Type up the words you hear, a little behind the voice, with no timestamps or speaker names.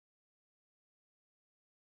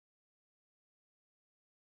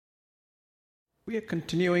We are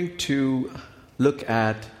continuing to look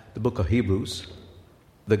at the book of Hebrews,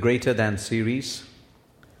 the Greater Than series,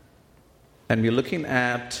 and we're looking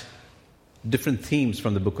at different themes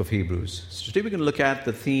from the book of Hebrews. So today we're going to look at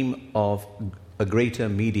the theme of a greater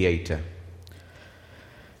mediator.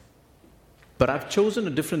 But I've chosen a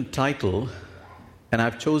different title, and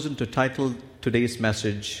I've chosen to title today's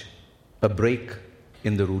message, A Break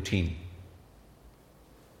in the Routine.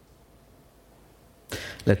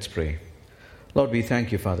 Let's pray. Lord, we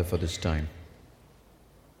thank you, Father, for this time.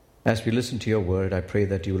 As we listen to your word, I pray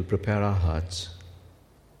that you will prepare our hearts,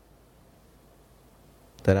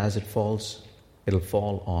 that as it falls, it'll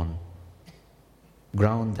fall on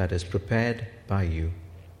ground that is prepared by you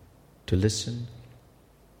to listen,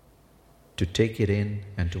 to take it in,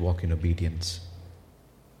 and to walk in obedience,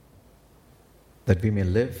 that we may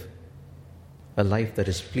live a life that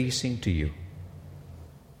is pleasing to you,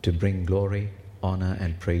 to bring glory, honor,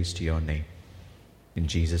 and praise to your name. In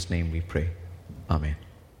Jesus' name we pray. Amen.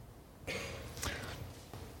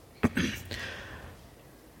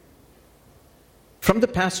 From the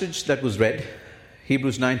passage that was read,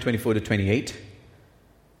 Hebrews 9:24 to 28,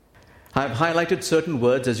 I have highlighted certain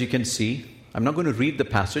words, as you can see. I'm not going to read the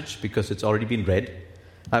passage because it's already been read.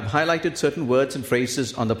 I've highlighted certain words and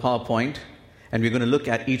phrases on the PowerPoint, and we're going to look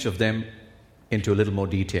at each of them into a little more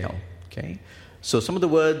detail. Okay? So some of the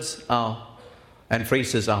words and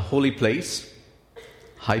phrases are holy place,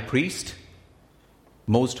 high priest,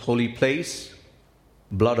 most holy place,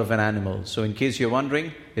 blood of an animal. So in case you're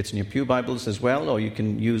wondering, it's in your pew Bibles as well, or you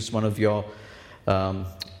can use one of your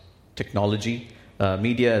technology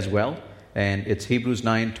media as well, and it's Hebrews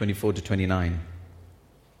 9:24 to 29.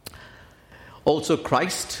 Also,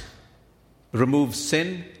 Christ removes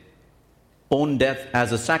sin, own death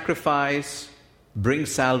as a sacrifice,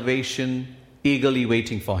 brings salvation, eagerly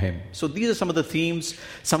waiting for him. So these are some of the themes,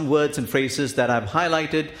 some words and phrases that I've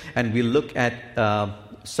highlighted, and we'll look at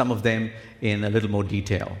some of them in a little more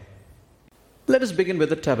detail. Let us begin with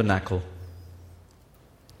the tabernacle.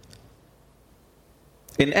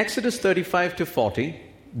 In Exodus 35 to 40,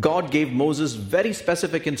 God gave Moses very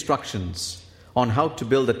specific instructions on how to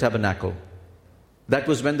build the tabernacle. That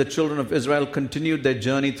was when the children of Israel continued their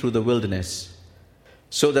journey through the wilderness,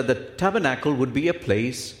 so that the tabernacle would be a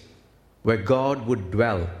place where God would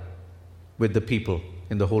dwell with the people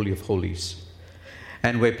in the Holy of Holies,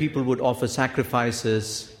 and where people would offer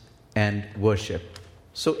sacrifices and worship.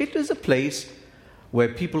 So it is a place where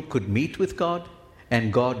people could meet with God,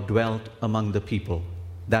 and God dwelt among the people.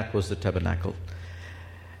 That was the tabernacle.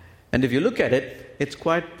 And if you look at it, it's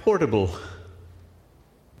quite portable.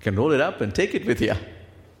 You can roll it up and take it with you.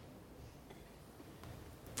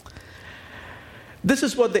 This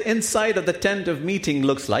is what the inside of the tent of meeting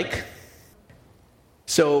looks like.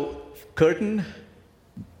 So, curtain,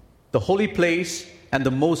 the holy place, and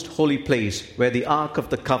the most holy place where the Ark of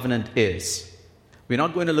the Covenant is. We're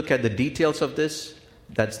not going to look at the details of this.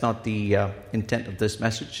 That's not the intent of this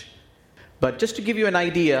message. But just to give you an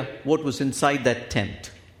idea what was inside that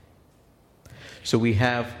tent. So we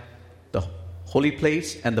have the holy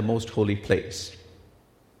place and the most holy place.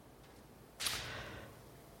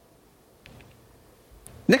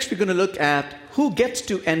 Next, we're going to look at who gets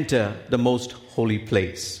to enter the most holy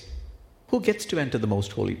place. Who gets to enter the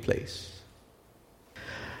most holy place?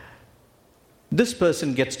 This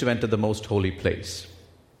person gets to enter the most holy place.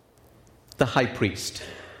 The high priest.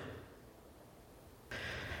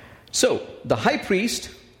 So, the high priest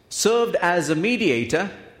served as a mediator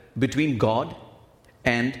between God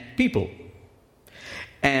and people.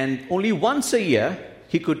 And only once a year,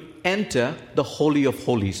 he could enter the Holy of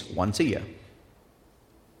Holies, once a year.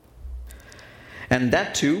 And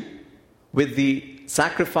that too, with the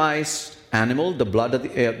sacrificed animal, the blood of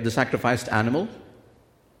the sacrificed animal.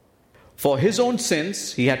 For his own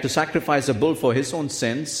sins, he had to sacrifice a bull for his own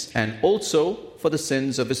sins, and also for the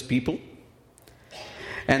sins of his people.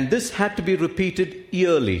 And this had to be repeated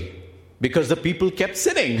yearly, because the people kept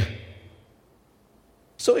sinning.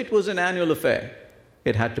 So it was an annual affair.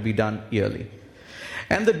 It had to be done yearly.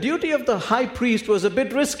 And the duty of the high priest was a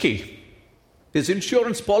bit risky. His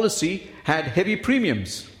insurance policy had heavy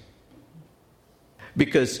premiums.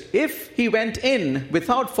 Because if he went in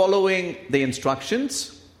without following the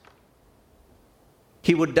instructions,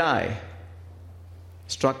 he would die,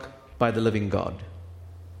 struck by the living God.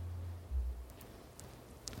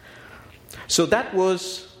 So that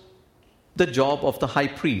was the job of the high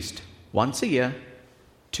priest, once a year,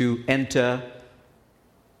 to enter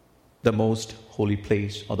the most holy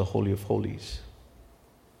place, or the Holy of Holies.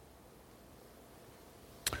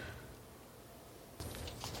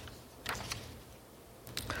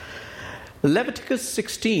 Leviticus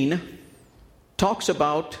 16 talks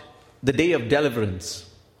about the day of deliverance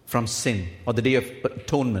from sin, or the day of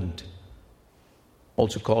atonement,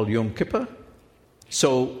 also called Yom Kippur.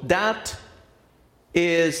 So that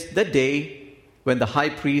is the day when the high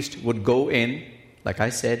priest would go in, like I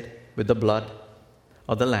said, with the blood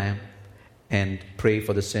of the lamb and pray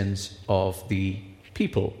for the sins of the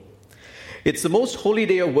people. It's the most holy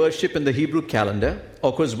day of worship in the Hebrew calendar.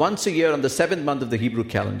 Occurs once a year on the 7th month of the Hebrew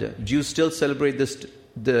calendar. Jews still celebrate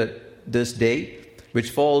this day, which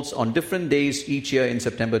falls on different days each year in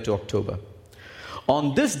September to October.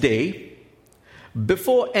 On this day,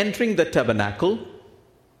 before entering the tabernacle,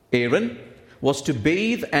 Aaron was to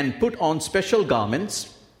bathe and put on special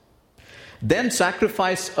garments, then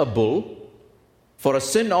sacrifice a bull for a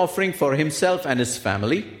sin offering for himself and his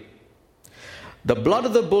family. The blood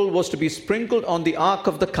of the bull was to be sprinkled on the Ark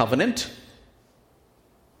of the Covenant.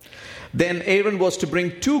 Then Aaron was to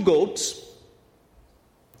bring 2 goats,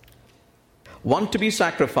 one to be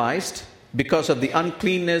sacrificed because of the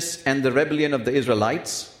uncleanness and the rebellion of the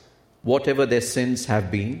Israelites, whatever their sins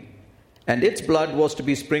have been, and its blood was to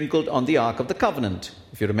be sprinkled on the Ark of the Covenant.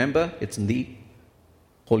 If you remember, it's in the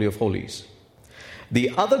Holy of Holies.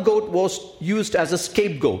 The other goat was used as a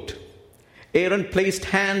scapegoat. Aaron placed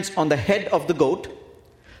hands on the head of the goat,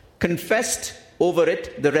 confessed over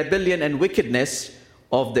it the rebellion and wickedness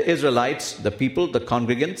of the Israelites, the people, the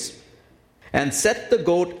congregants, and set the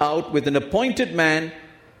goat out with an appointed man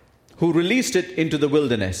who released it into the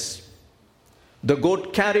wilderness. The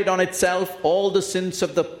goat carried on itself all the sins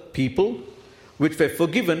of the people, which were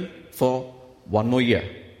forgiven for 1 more year.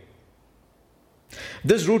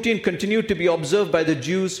 This routine continued to be observed by the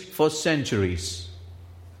Jews for centuries.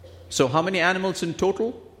 So how many animals in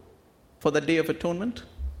total for the Day of Atonement?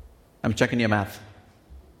 I'm checking your math.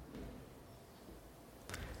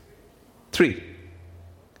 3.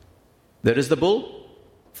 There is the bull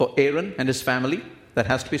for Aaron and his family that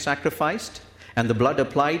has to be sacrificed, and the blood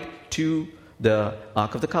applied to the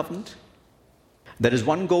Ark of the Covenant. There is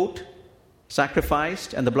 1 goat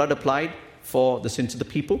sacrificed and the blood applied for the sins of the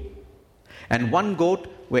people. And 1 goat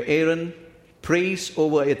where Aaron prays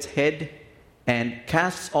over its head and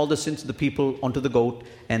casts all the sins of the people onto the goat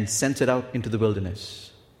and sends it out into the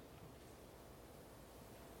wilderness.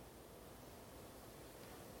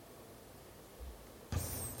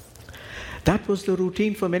 That was the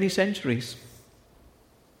routine for many centuries.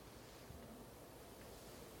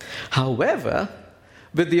 However,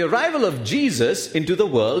 with the arrival of Jesus into the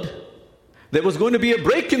world, there was going to be a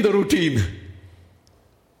break in the routine.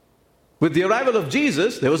 With the arrival of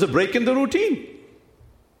Jesus, there was a break in the routine.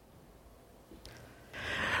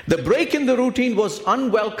 The break in the routine was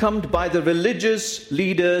unwelcomed by the religious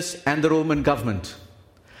leaders and the Roman government.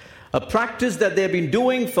 A practice that they had been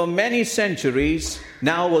doing for many centuries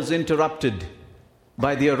now was interrupted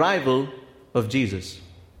by the arrival of Jesus.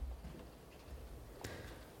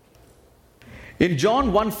 In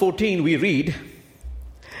John 1:14 we read,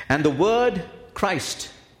 "And the Word, Christ,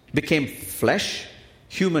 became flesh,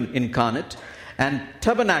 human incarnate, and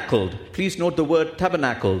tabernacled." Please note the word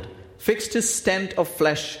tabernacled. "Fixed his tent of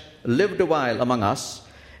flesh, lived a while among us,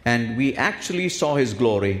 and we actually saw his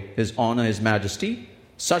glory, his honor, his majesty,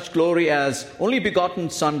 such glory as only begotten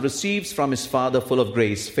Son receives from his Father, full of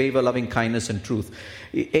grace, favor, loving kindness, and truth."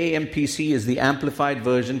 AMPC is the Amplified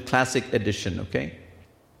Version, Classic Edition, okay?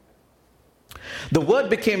 "The Word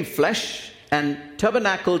became flesh and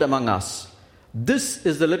tabernacled among us." This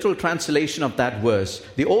is the literal translation of that verse.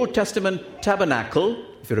 The Old Testament tabernacle,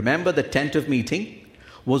 if you remember the tent of meeting,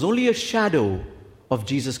 was only a shadow of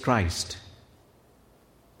Jesus Christ,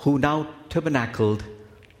 who now tabernacled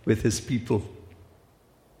with his people.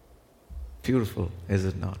 Beautiful, is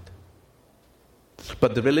it not?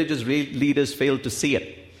 But the religious leaders failed to see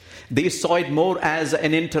it. They saw it more as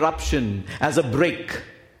an interruption, as a break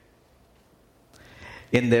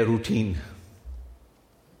in their routine.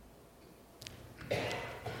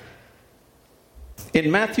 In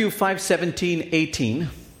Matthew 5:17-18,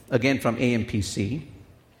 again from AMPC,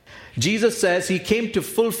 Jesus says he came to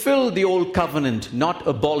fulfill the old covenant, not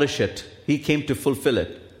abolish it. He came to fulfill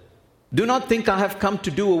it. "Do not think I have come to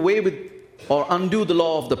do away with or undo the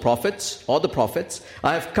law of the prophets or the prophets.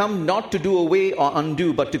 I have come not to do away or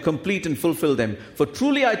undo, but to complete and fulfill them. For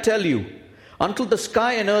truly I tell you, until the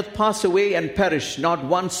sky and earth pass away and perish, not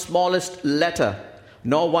one smallest letter,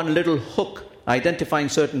 nor one little hook identifying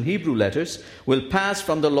certain Hebrew letters will pass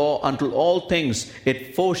from the law until all things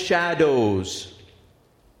it foreshadows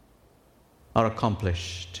are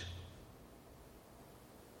accomplished."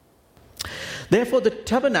 Therefore, the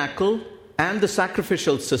tabernacle and the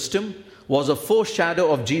sacrificial system was a foreshadow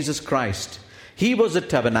of Jesus Christ. He was the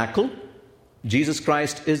tabernacle. Jesus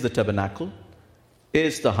Christ is the tabernacle.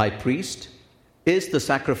 is the high priest, is the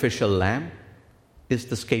sacrificial lamb, is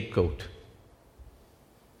the scapegoat.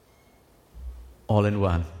 All in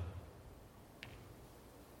one.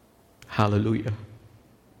 Hallelujah.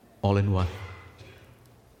 All in one.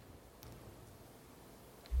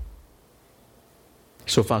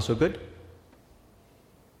 So far, so good?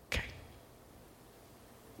 Okay.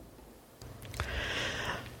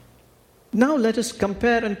 Now let us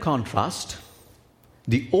compare and contrast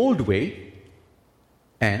the old way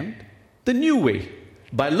and the new way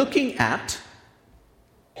by looking at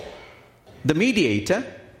the mediator,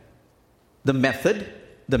 the method,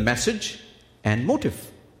 the message, and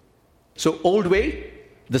motive. So, old way,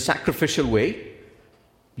 the sacrificial way,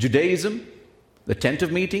 Judaism, the tent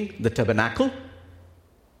of meeting, the tabernacle,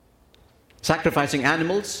 sacrificing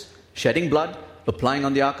animals, shedding blood, applying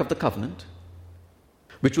on the Ark of the Covenant,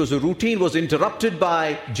 which was a routine, was interrupted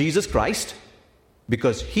by Jesus Christ,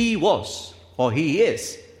 because he was, or he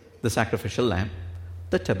is, the sacrificial lamb,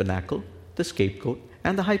 the tabernacle, the scapegoat,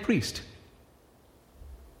 and the high priest.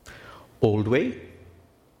 Old way,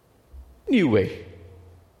 new way.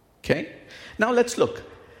 Okay? Now let's look.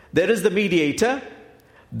 There is the mediator,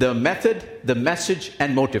 the method, the message,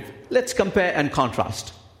 and motive. Let's compare and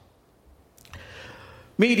contrast.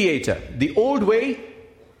 Mediator. The old way,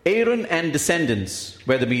 Aaron and descendants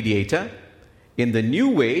were the mediator. In the new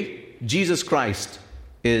way, Jesus Christ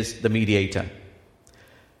is the mediator.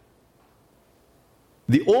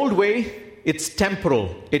 The old way, it's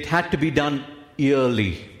temporal. It had to be done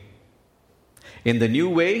yearly. In the new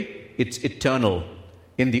way, it's eternal,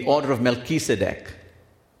 in the order of Melchizedek.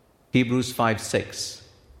 Hebrews 5:6.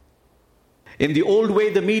 In the old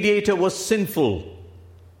way, the mediator was sinful.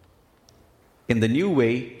 In the new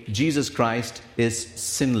way, Jesus Christ is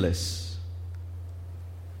sinless.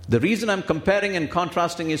 The reason I'm comparing and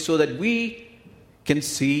contrasting is so that we can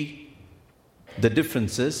see the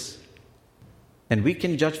differences and we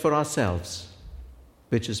can judge for ourselves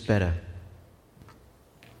which is better.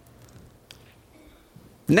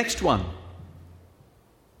 Next one,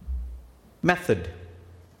 method.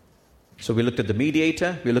 So we looked at the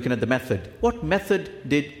mediator, we're looking at the method. What method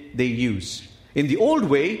did they use? In the old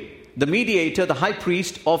way, the mediator, the high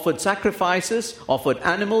priest, offered sacrifices, offered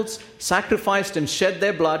animals, sacrificed and shed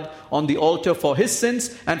their blood on the altar for his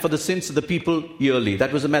sins and for the sins of the people yearly.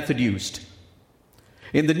 That was the method used.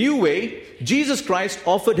 In the new way, Jesus Christ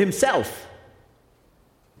offered himself,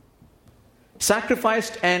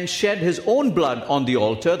 sacrificed and shed his own blood on the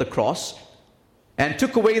altar, the cross, and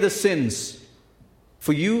took away the sins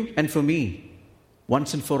for you and for me,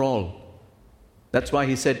 once and for all. That's why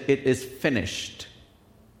he said, "It is finished,"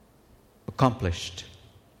 accomplished.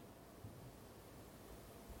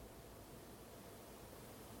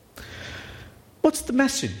 What's the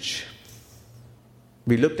message?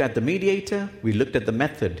 We looked at the mediator, we looked at the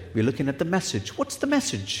method, we're looking at the message. What's the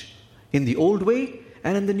message? In the old way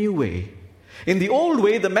and in the new way. In the old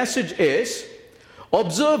way, the message is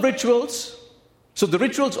observe rituals. So the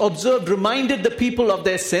rituals observed reminded the people of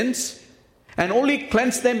their sins and only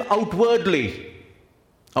cleansed them outwardly.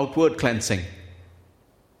 Outward cleansing.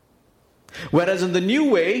 Whereas in the new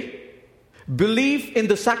way, belief in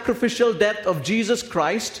the sacrificial death of Jesus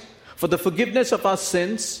Christ for the forgiveness of our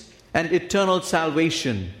sins and eternal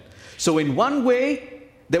salvation. So in one way,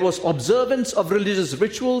 there was observance of religious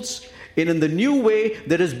rituals, and in the new way,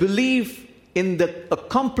 there is belief in the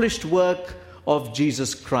accomplished work of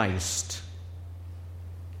Jesus Christ.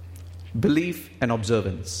 Belief and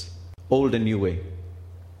observance, old and new way.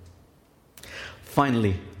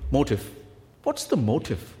 Finally, motive. What's the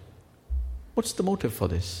motive? What's the motive for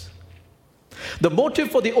this? The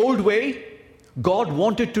motive for the old way, God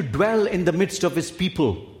wanted to dwell in the midst of his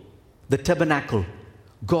people. The tabernacle.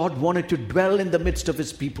 God wanted to dwell in the midst of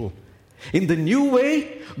his people. In the new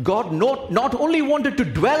way, God not only wanted to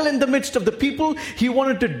dwell in the midst of the people, he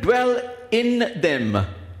wanted to dwell in them.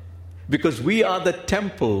 Because we are the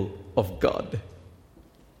temple of God.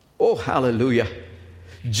 Oh, hallelujah.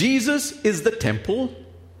 Jesus is the temple.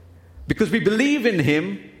 Because we believe in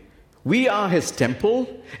him, we are his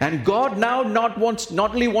temple. And God now not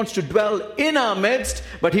only wants to dwell in our midst,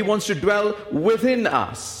 but he wants to dwell within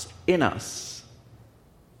us, in us.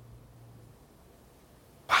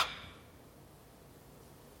 Wow.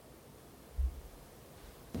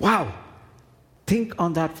 Wow. Think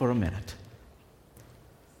on that for a minute.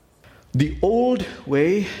 The old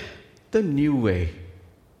way, the new way.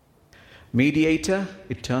 Mediator,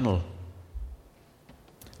 eternal.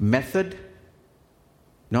 Method,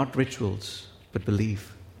 not rituals, but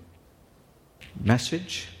belief.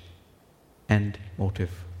 Message and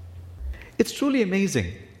motive. It's truly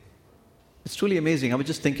amazing. It's truly amazing. I was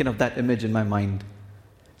just thinking of that image in my mind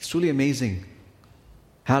It's truly amazing.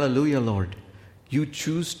 Hallelujah, Lord. You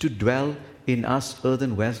choose to dwell in us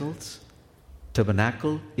earthen vessels,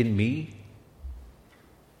 tabernacle in me.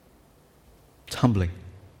 It's humbling.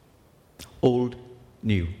 Old,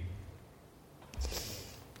 new.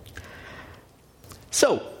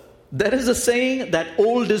 So, there is a saying that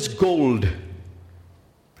old is gold.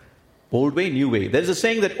 Old way, new way. There's a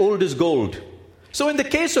saying that old is gold. So in the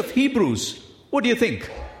case of Hebrews, what do you think?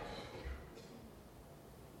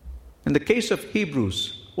 In the case of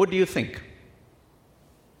Hebrews, what do you think?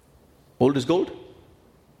 Old is gold?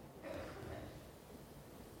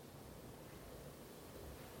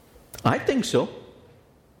 I think so.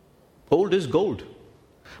 Old is gold,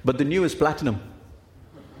 but the new is platinum.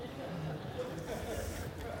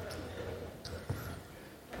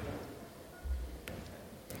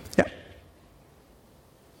 Yeah.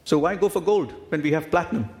 So why go for gold when we have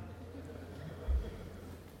platinum?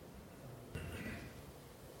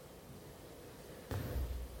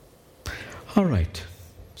 All right.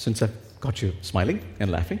 Since I've got you smiling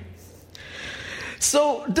and laughing.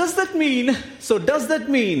 So does that mean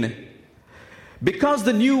because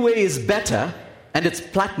the new way is better and it's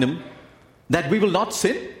platinum, that we will not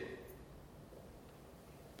sin?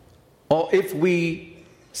 Or if we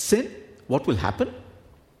sin, what will happen?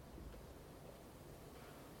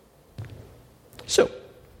 So,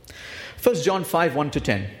 1 John 5, 1 to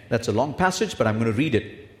 10. That's a long passage, but I'm going to read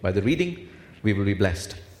it. By the reading, we will be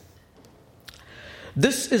blessed.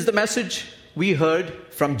 This is the message we heard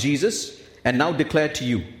from Jesus and now declare to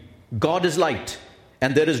you. God is light,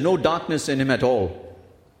 and there is no darkness in him at all.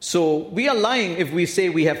 So we are lying if we say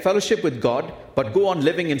we have fellowship with God, but go on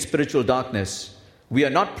living in spiritual darkness. We are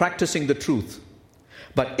not practicing the truth.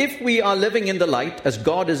 But if we are living in the light, as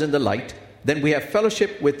God is in the light, then we have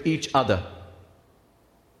fellowship with each other.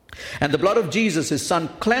 And the blood of Jesus, his Son,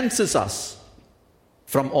 cleanses us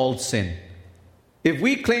from all sin. If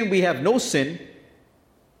we claim we have no sin,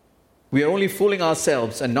 we are only fooling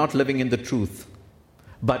ourselves and not living in the truth.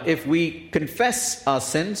 But if we confess our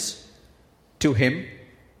sins to him,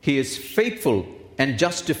 he is faithful and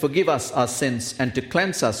just to forgive us our sins and to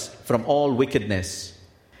cleanse us from all wickedness.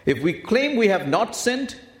 If we claim we have not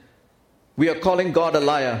sinned, we are calling God a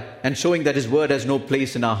liar and showing that his word has no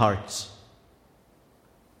place in our hearts.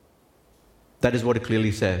 That is what it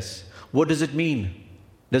clearly says. What does it mean?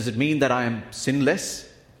 Does it mean that I am sinless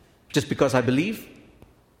just because I believe?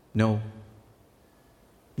 No.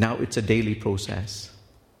 Now it's a daily process.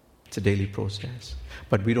 It's a daily process.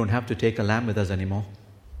 But we don't have to take a lamb with us anymore.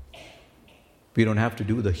 We don't have to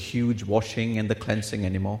do the huge washing and the cleansing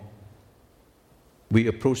anymore. We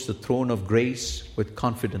approach the throne of grace with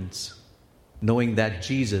confidence, knowing that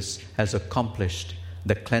Jesus has accomplished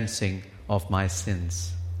the cleansing of my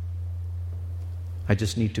sins. I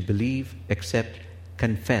just need to believe, accept,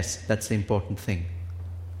 confess. That's the important thing.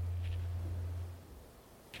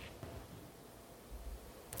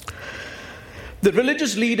 The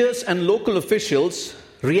religious leaders and local officials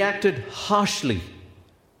reacted harshly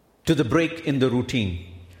to the break in the routine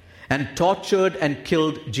and tortured and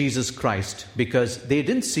killed Jesus Christ because they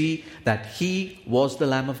didn't see that he was the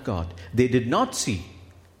Lamb of God. They did not see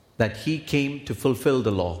that he came to fulfill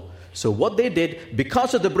the law. So what they did,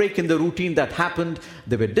 because of the break in the routine that happened,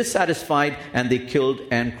 they were dissatisfied and they killed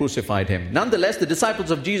and crucified him. Nonetheless, the disciples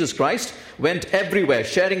of Jesus Christ went everywhere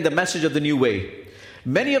sharing the message of the new way.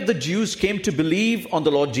 Many of the Jews came to believe on the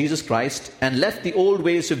Lord Jesus Christ and left the old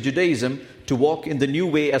ways of Judaism to walk in the new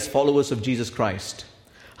way as followers of Jesus Christ.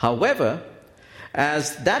 However,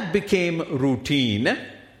 as that became routine,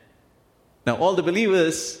 now all the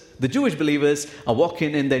believers, the Jewish believers, are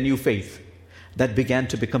walking in their new faith. That began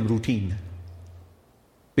to become routine.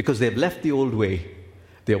 Because they've left the old way.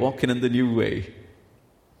 They're walking in the new way.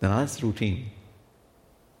 Now that's routine.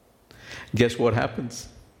 Guess what happens?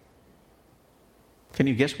 Can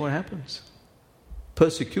you guess what happens?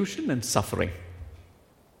 Persecution and suffering.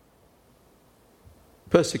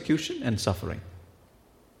 Persecution and suffering.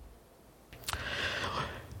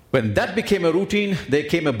 When that became a routine, there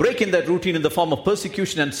came a break in that routine in the form of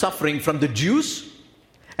persecution and suffering from the Jews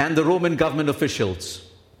and the Roman government officials.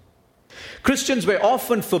 Christians were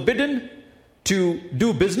often forbidden to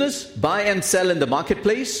do business, buy and sell in the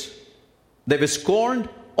marketplace. They were scorned,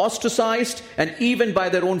 ostracized, and even by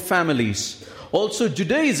their own families. Also,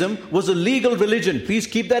 Judaism was a legal religion. Please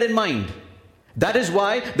keep that in mind. That is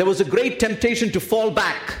why there was a great temptation to fall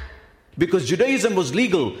back. Because Judaism was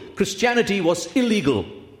legal, Christianity was illegal.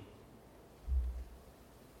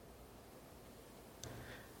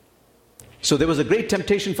 So there was a great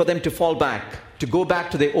temptation for them to fall back, to go back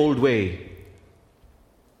to their old way.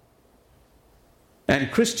 And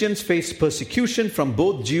Christians faced persecution from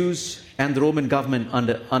both Jews and the Roman government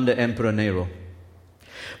under Emperor Nero.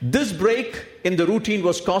 This break in the routine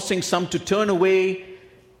was causing some to turn away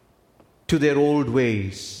to their old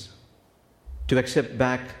ways, to accept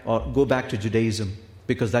back or go back to Judaism,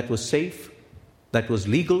 because that was safe, that was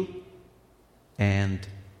legal, and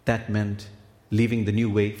that meant leaving the new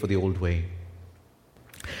way for the old way.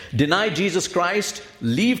 Deny Jesus Christ,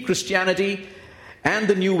 leave Christianity and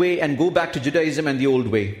the new way, and go back to Judaism and the old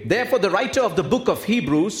way. Therefore, the writer of the book of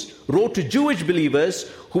Hebrews wrote to Jewish believers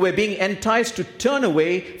who were being enticed to turn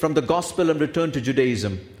away from the gospel and return to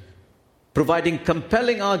Judaism, providing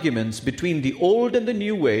compelling arguments between the old and the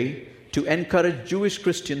new way to encourage Jewish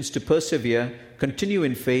Christians to persevere, continue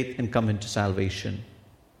in faith, and come into salvation.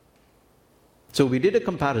 So we did a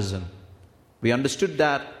comparison. We understood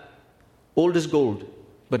that old is gold,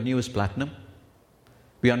 but new is platinum.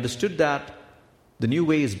 We understood that the new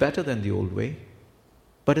way is better than the old way.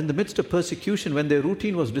 But in the midst of persecution, when their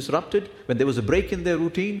routine was disrupted, when there was a break in their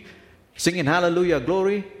routine, singing hallelujah,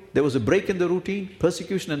 glory, there was a break in the routine,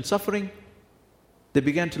 persecution and suffering, they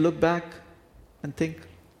began to look back and think,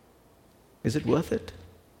 is it worth it?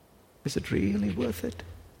 Is it really worth it?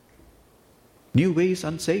 New way is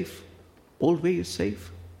unsafe. Old way is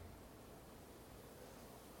safe.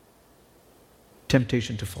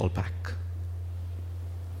 Temptation to fall back.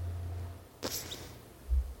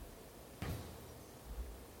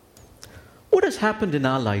 What has happened in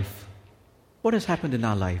our life? What has happened in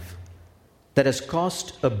our life that has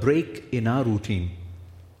caused a break in our routine,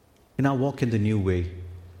 in our walk in the new way?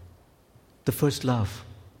 The first love.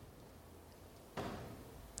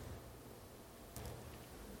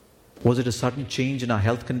 Was it a sudden change in our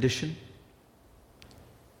health condition?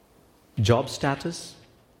 Job status?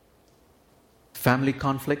 Family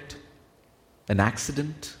conflict? An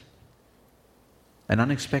accident? An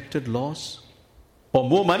unexpected loss? Or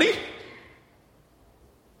more money?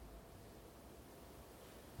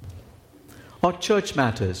 Or church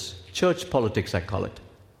matters, church politics, I call it.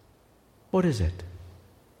 What is it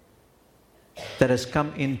that has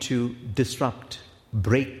come in to disrupt,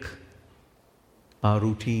 break our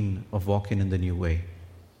routine of walking in the new way?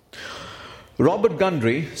 Robert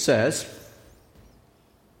Gundry says,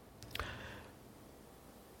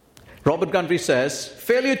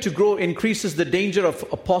 failure to grow increases the danger of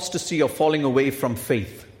apostasy or falling away from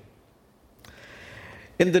faith.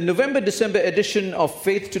 In the November-December edition of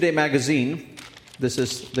Faith Today magazine, this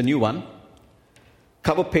is the new one,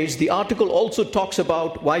 cover page, the article also talks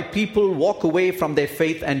about why people walk away from their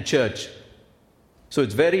faith and church. So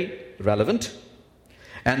it's very relevant,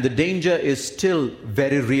 and the danger is still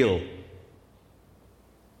very real.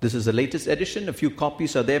 This is the latest edition. A few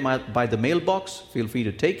copies are there by the mailbox. Feel free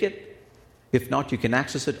to take it. If not, you can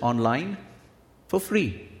access it online for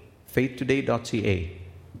free, faithtoday.ca.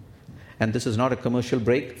 And this is not a commercial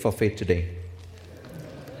break for Faith Today.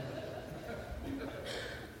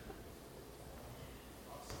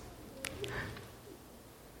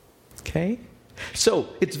 Okay? So,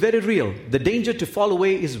 it's very real. The danger to fall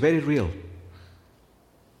away is very real.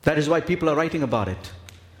 That is why people are writing about it.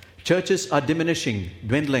 Churches are diminishing,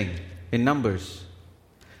 dwindling in numbers,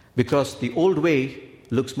 because the old way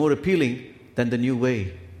looks more appealing than the new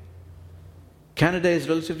way. Canada is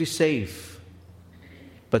relatively safe.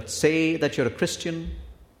 But say that you're a Christian,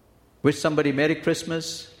 wish somebody Merry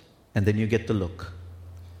Christmas, and then you get the look.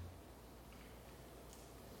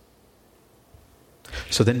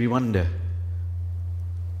 So then we wonder,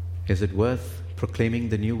 is it worth proclaiming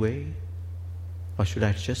the new way? Or should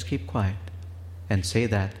I just keep quiet and say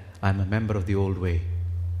that I'm a member of the old way?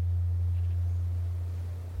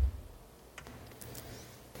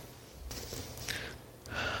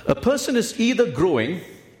 A person is either growing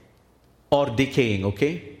or decaying,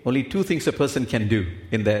 okay? Only two things a person can do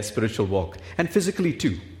in their spiritual walk. And physically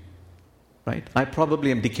too, right? I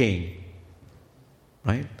probably am decaying,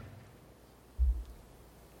 right?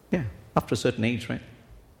 Yeah, after a certain age, right?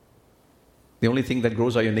 The only thing that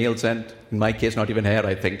grows are your nails and, in my case, not even hair,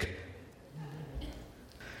 I think.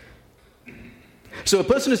 So a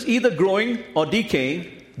person is either growing or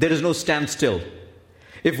decaying. There is no standstill.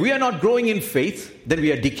 If we are not growing in faith, then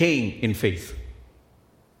we are decaying in faith.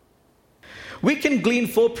 We can glean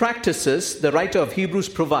 4 practices the writer of Hebrews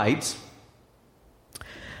provides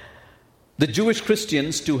the Jewish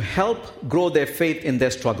Christians to help grow their faith in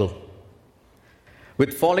their struggle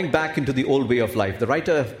with falling back into the old way of life. The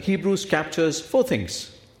writer of Hebrews captures 4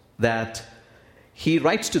 things that he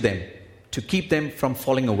writes to them to keep them from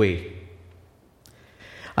falling away.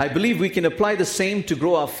 I believe we can apply the same to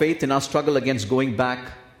grow our faith in our struggle against going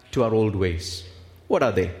back to our old ways. What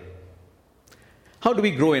are they? How do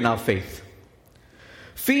we grow in our faith?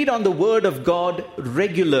 Feed on the Word of God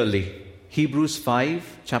regularly. Hebrews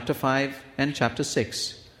 5, chapter 5 and chapter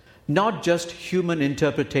 6. Not just human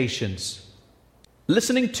interpretations.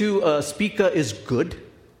 Listening to a speaker is good,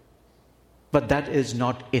 but that is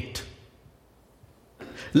not it.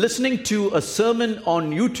 Listening to a sermon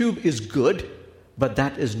on YouTube is good, but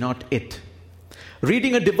that is not it.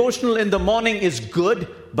 Reading a devotional in the morning is good,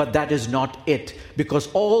 but that is not it.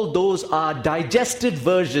 Because all those are digested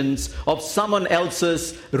versions of someone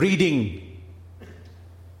else's reading.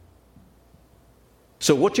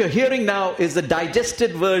 So what you're hearing now is the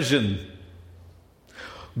digested version.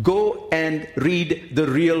 Go and read the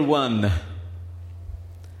real one.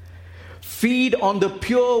 Feed on the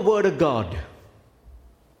pure Word of God.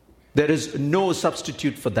 There is no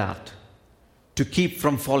substitute for that. To keep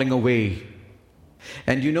from falling away.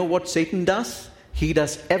 And you know what Satan does? He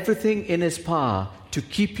does everything in his power to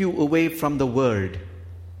keep you away from the Word.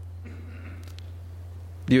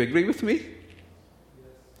 Do you agree with me?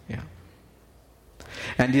 Yeah.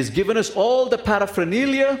 And he's given us all the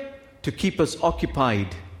paraphernalia to keep us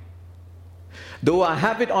occupied. Though I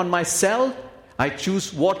have it on my cell, I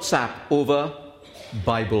choose WhatsApp over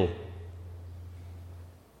Bible.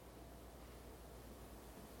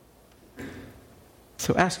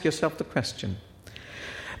 So ask yourself the question.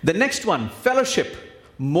 The next one, fellowship.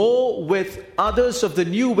 More with others of the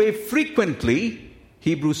new way frequently,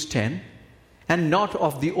 Hebrews 10, and not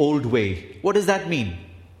of the old way. What does that mean?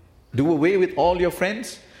 Do away with all your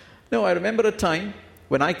friends? No, I remember a time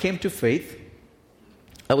when I came to faith.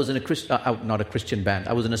 I was in not a Christian band.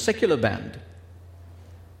 I was in a secular band,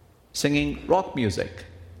 singing rock music.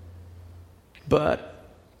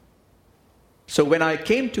 So when I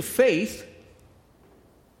came to faith,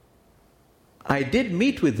 I did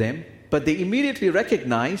meet with them, but they immediately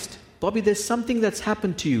recognized, Bobby, there's something that's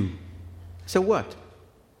happened to you. So what?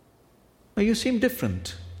 Well, you seem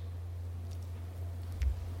different.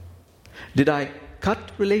 Did I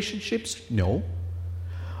cut relationships? No.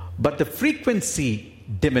 But the frequency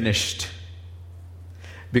diminished.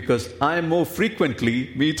 Because I'm more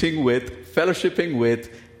frequently meeting with, fellowshipping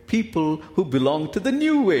with people who belong to the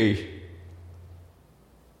new way.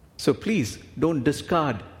 So please, don't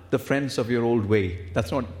discard the friends of your old way.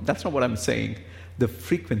 That's not what I'm saying. The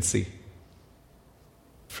frequency.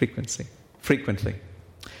 Frequently.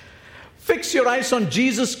 Fix your eyes on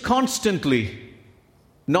Jesus constantly.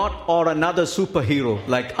 Not or another superhero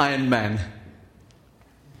like Iron Man.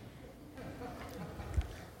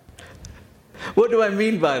 What do I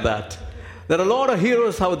mean by that? There are a lot of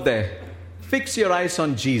heroes out there. Fix your eyes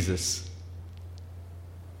on Jesus.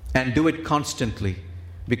 And do it constantly.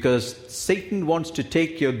 Because Satan wants to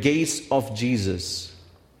take your gaze off Jesus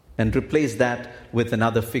and replace that with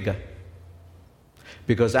another figure.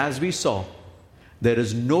 Because as we saw, there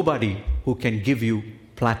is nobody who can give you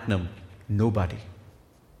platinum. Nobody.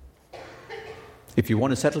 If you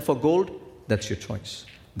want to settle for gold, that's your choice.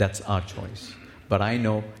 That's our choice. But I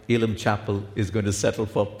know Elim Chapel is going to settle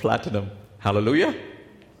for platinum. Hallelujah.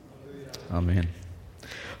 Amen.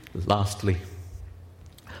 Lastly,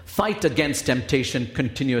 fight against temptation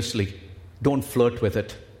continuously. Don't flirt with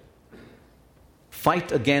it.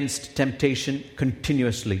 Fight against temptation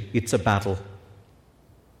continuously. It's a battle.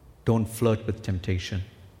 Don't flirt with temptation.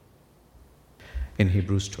 In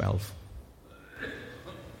Hebrews 12.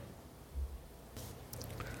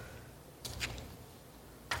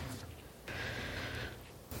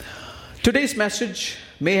 Today's message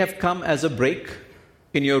may have come as a break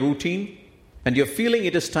in your routine, and you're feeling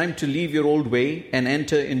it is time to leave your old way and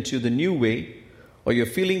enter into the new way, or you're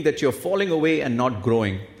feeling that you're falling away and not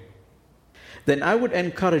growing. Then I would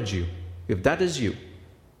encourage you, if that is you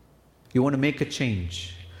want to make a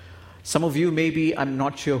change. Some of you maybe, I'm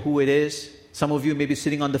not sure who it is, some of you may be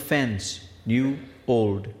sitting on the fence, new,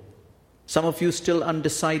 old. Some of you still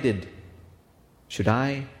undecided. Should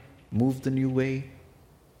I move the new way?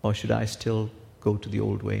 Or should I still go to the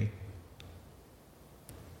old way?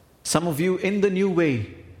 Some of you in the new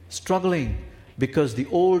way, struggling because the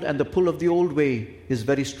old and the pull of the old way is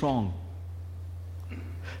very strong.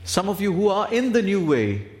 Some of you who are in the new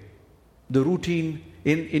way, the routine,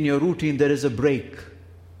 in your routine there is a break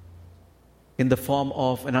in the form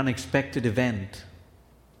of an unexpected event.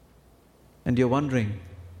 And you're wondering,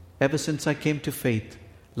 ever since I came to faith,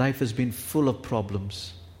 life has been full of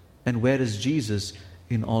problems. And where is Jesus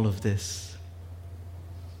in all of this?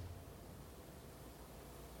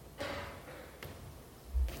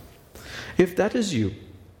 If that is you,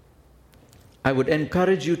 I would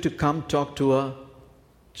encourage you to come talk to a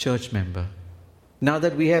church member. Now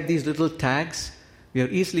that we have these little tags, we are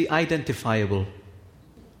easily identifiable.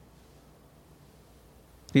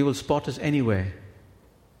 You will spot us anywhere.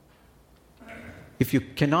 If you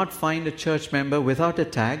cannot find a church member without a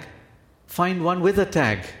tag, find one with a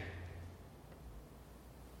tag.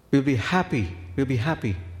 We'll be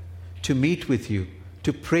happy to meet with you,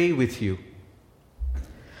 to pray with you.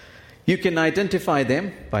 You can identify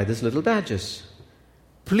them by these little badges.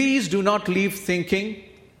 Please do not leave thinking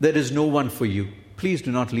there is no one for you. Please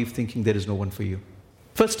do not leave thinking there is no one for you.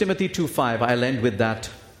 1 Timothy 2:5, I'll end with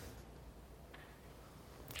that.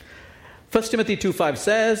 1 Timothy 2:5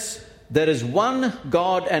 says, there is one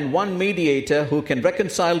God and one mediator who can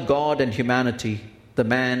reconcile God and humanity, the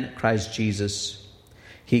man Christ Jesus.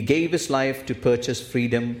 He gave his life to purchase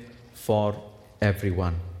freedom for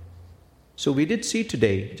everyone. So we did see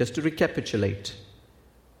today, just to recapitulate,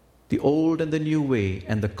 the old and the new way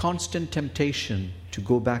and the constant temptation to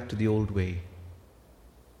go back to the old way.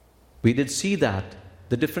 We did see that,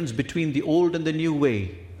 the difference between the old and the new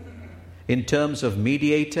way in terms of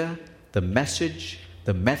mediator, the message,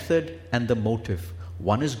 the method, and the motive.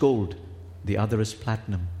 One is gold, the other is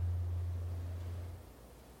platinum.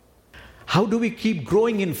 How do we keep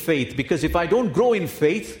growing in faith? Because if I don't grow in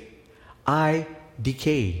faith, I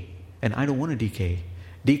decay. And I don't want to decay.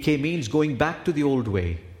 Decay means going back to the old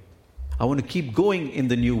way. I want to keep going in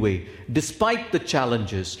the new way, despite the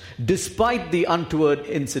challenges, despite the untoward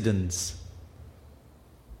incidents.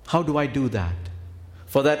 How do I do that?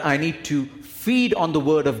 For that, I need to feed on the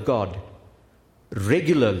Word of God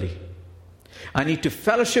regularly. I need to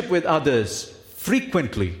fellowship with others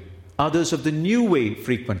frequently, others of the new way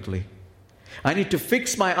frequently. I need to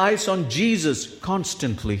fix my eyes on Jesus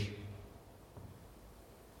constantly.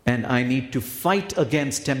 And I need to fight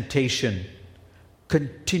against temptation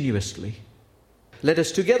continuously. Let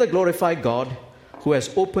us together glorify God, who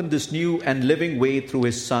has opened this new and living way through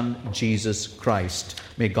His Son, Jesus Christ.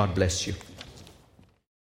 May God bless you.